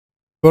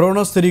Corona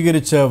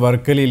സ്ഥിരീകരിച്ച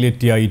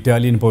വർക്കലയിലെത്തിയ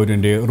Italian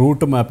പൗരന്റെ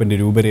root മാപ്പിന്റെ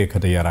രൂപരേഖ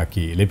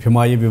തയ്യാറാക്കി.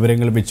 ലഭ്യമായ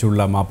വിവരങ്ങൾ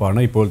വെച്ചുള്ള മാപ്പാണ്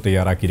ഇപ്പോൾ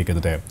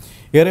തയ്യാറാക്കിയിരിക്കുന്നത്.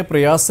 ഏറെ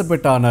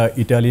പ്രയാസപ്പെട്ടാണ്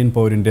ഇറ്റാലിയൻ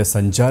പൗരന്റെ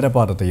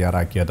സഞ്ചാരപാത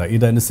തയ്യാറാക്കിയത്.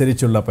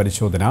 ഇതനുസരിച്ചുള്ള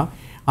പരിശോധന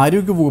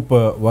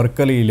ആരോഗ്യവകുപ്പ്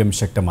വർക്കലയിലും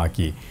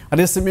ശക്തമാക്കി.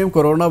 അതേസമയം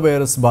കൊറോണ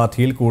വൈറസ്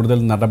ബാധയിൽ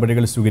കൂടുതൽ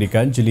നടപടികൾ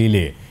സ്വീകരിക്കാൻ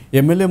ജില്ലയിലെ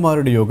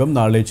എംഎൽഎമാരുടെ യോഗം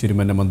നാളെ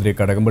ചേരുമെന്ന് മന്ത്രി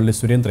കടകംപള്ളി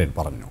സുരേന്ദ്രൻ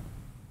പറഞ്ഞു.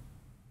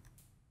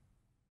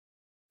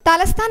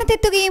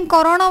 തലസ്ഥാനത്തെത്തുകയും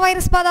കൊറോണ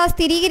വൈറസ് ബാധ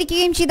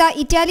സ്ഥിരീകരിക്കുകയും ചെയ്ത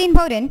ഇറ്റാലിയൻ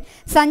പൗരൻ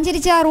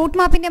സഞ്ചരിച്ച റൂട്ട്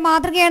മാപ്പിന്റെ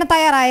മാതൃകയാണ്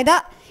തയ്യാറായത്.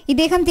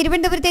 ഇദ്ദേഹം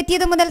തിരുവനന്തപുരത്ത്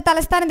എത്തിയതു മുതൽ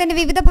തലസ്ഥാനത്തിന്റെ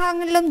വിവിധ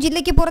ഭാഗങ്ങളിലും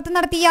ജില്ലയ്ക്ക് പുറത്തു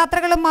നടത്തിയ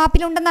യാത്രകളും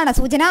മാപ്പിലുണ്ടെന്നാണ്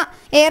സൂചന.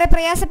 ഏറെ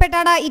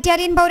പ്രയാസപ്പെട്ടാണ്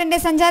ഇറ്റാലിയൻ പൗരന്റെ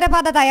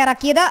സഞ്ചാരപാത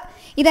തയ്യാറാക്കിയത്.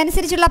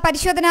 ഇതനുസരിച്ചുള്ള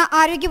പരിശോധന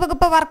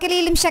ആരോഗ്യവകുപ്പ്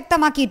വർക്കലയിലും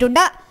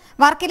ശക്തമാക്കിയിട്ടുണ്ട്.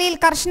 വർക്കലയിൽ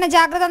കർശന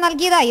ജാഗ്രത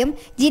നൽകിയതായും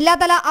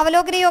ജില്ലാതല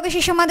അവലോകന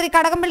യോഗശേഷം മന്ത്രി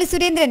കടകംപള്ളി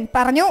സുരേന്ദ്രൻ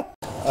പറഞ്ഞു.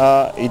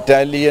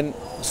 ഇറ്റാലിയൻ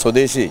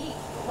സ്വദേശി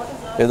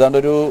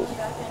ഏതാണ്ടൊരു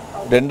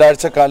 2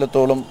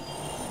 ആഴ്ചക്കാലത്തോളം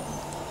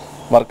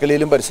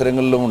വർക്കലയിലും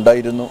പരിസരങ്ങളിലും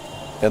ഉണ്ടായിരുന്നു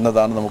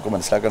എന്നതാണ് നമുക്ക്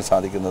മനസ്സിലാക്കാൻ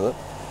സാധിക്കുന്നത്.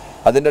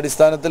 അതിൻ്റെ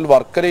അടിസ്ഥാനത്തിൽ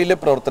വർക്കലയിലെ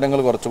പ്രവർത്തനങ്ങൾ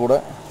കുറച്ചുകൂടെ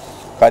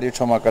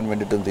കാര്യക്ഷമമാക്കാൻ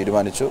വേണ്ടിയിട്ടും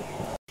തീരുമാനിച്ചു.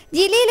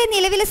 ജില്ലയിലെ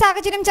നിലവിലെ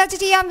സാഹചര്യം ചർച്ച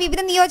ചെയ്യാൻ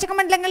വിവിധ നിയോജക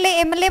മണ്ഡലങ്ങളിലെ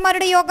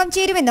എംഎൽഎമാരുടെ യോഗം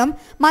ചേരുമെന്നും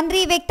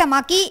മന്ത്രി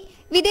വ്യക്തമാക്കി.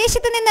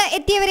 വിദേശത്ത് നിന്ന്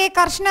എത്തിയവരെ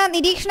കർശന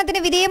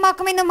നിരീക്ഷണത്തിന്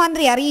വിധേയമാക്കുമെന്നും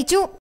മന്ത്രി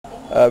അറിയിച്ചു.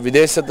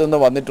 വിദേശത്ത്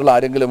നിന്ന് വന്നിട്ടുള്ള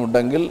ആരെങ്കിലും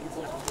ഉണ്ടെങ്കിൽ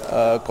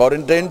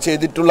ക്വാറന്റൈൻ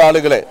ചെയ്തിട്ടുള്ള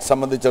ആളുകളെ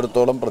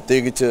സംബന്ധിച്ചിടത്തോളം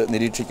പ്രത്യേകിച്ച്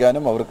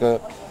നിരീക്ഷിക്കാനും അവർക്ക്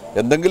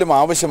എന്തെങ്കിലും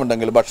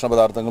ആവശ്യമുണ്ടെങ്കിൽ ഭക്ഷണ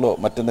പദാർത്ഥങ്ങളോ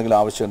മറ്റെന്തെങ്കിലും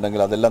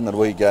ആവശ്യമുണ്ടെങ്കിൽ അതെല്ലാം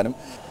നിർവഹിക്കാനും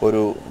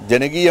ഒരു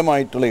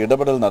ജനകീയമായിട്ടുള്ള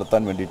ഇടപെടൽ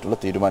നടത്താൻ വേണ്ടിയിട്ടുള്ള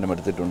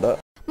തീരുമാനമെടുത്തിട്ടുണ്ട്.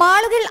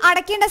 മാളുകൾ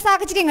അടയ്ക്കേണ്ട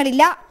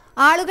സാഹചര്യങ്ങളില്ല.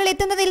 ആളുകൾ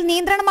എത്തുന്നതിൽ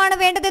നിയന്ത്രണമാണ്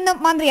വേണ്ടതെന്നും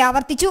മന്ത്രി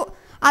ആവർത്തിച്ചു.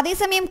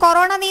 അതേസമയം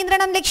കൊറോണ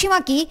നിയന്ത്രണം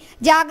ലക്ഷ്യമാക്കി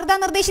ജാഗ്രതാ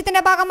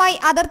നിർദ്ദേശത്തിന്റെ ഭാഗമായി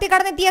അതിർത്തി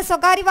കടന്നെത്തിയ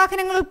സ്വകാര്യ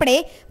വാഹനങ്ങൾ ഉൾപ്പെടെ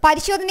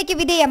പരിശോധനയ്ക്ക്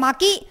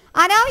വിധേയമാക്കി.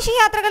 അനാവശ്യ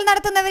യാത്രകൾ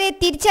നടത്തുന്നവരെ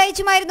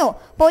തിരിച്ചയച്ചുമായിരുന്നു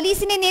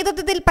പോലീസിന്റെ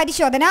നേതൃത്വത്തിൽ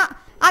പരിശോധന.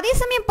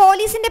 അതേസമയം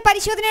പോലീസിന്റെ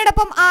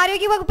പരിശോധനയോടൊപ്പം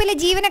ആരോഗ്യവകുപ്പിലെ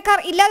ജീവനക്കാർ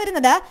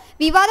ഇല്ലാതിരുന്നത്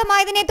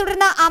വിവാദമായതിനെ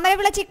തുടർന്ന്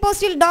അമരവിള ചെക്ക്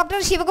പോസ്റ്റിൽ ഡോക്ടർ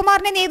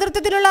ശിവകുമാറിന്റെ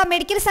നേതൃത്വത്തിലുള്ള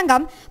മെഡിക്കൽ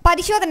സംഘം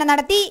പരിശോധന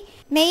നടത്തി.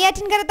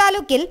 നെയ്യാറ്റിൻകര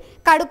താലൂക്കിൽ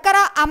കടുക്കറ,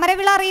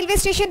 അമരവിള റെയിൽവേ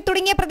സ്റ്റേഷൻ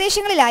തുടങ്ങിയ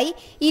പ്രദേശങ്ങളിലായി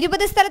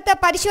 20 സ്ഥലത്ത്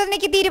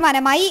പരിശോധനയ്ക്ക്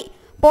തീരുമാനമായി.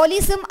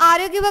 പോലീസും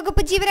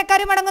ആരോഗ്യവകുപ്പ്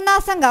ജീവനക്കാരും അടങ്ങുന്ന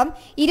സംഘം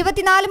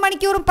 24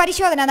 മണിക്കൂറും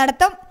പരിശോധന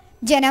നടത്തും.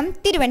 ജനം,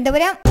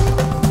 തിരുവനന്തപുരം.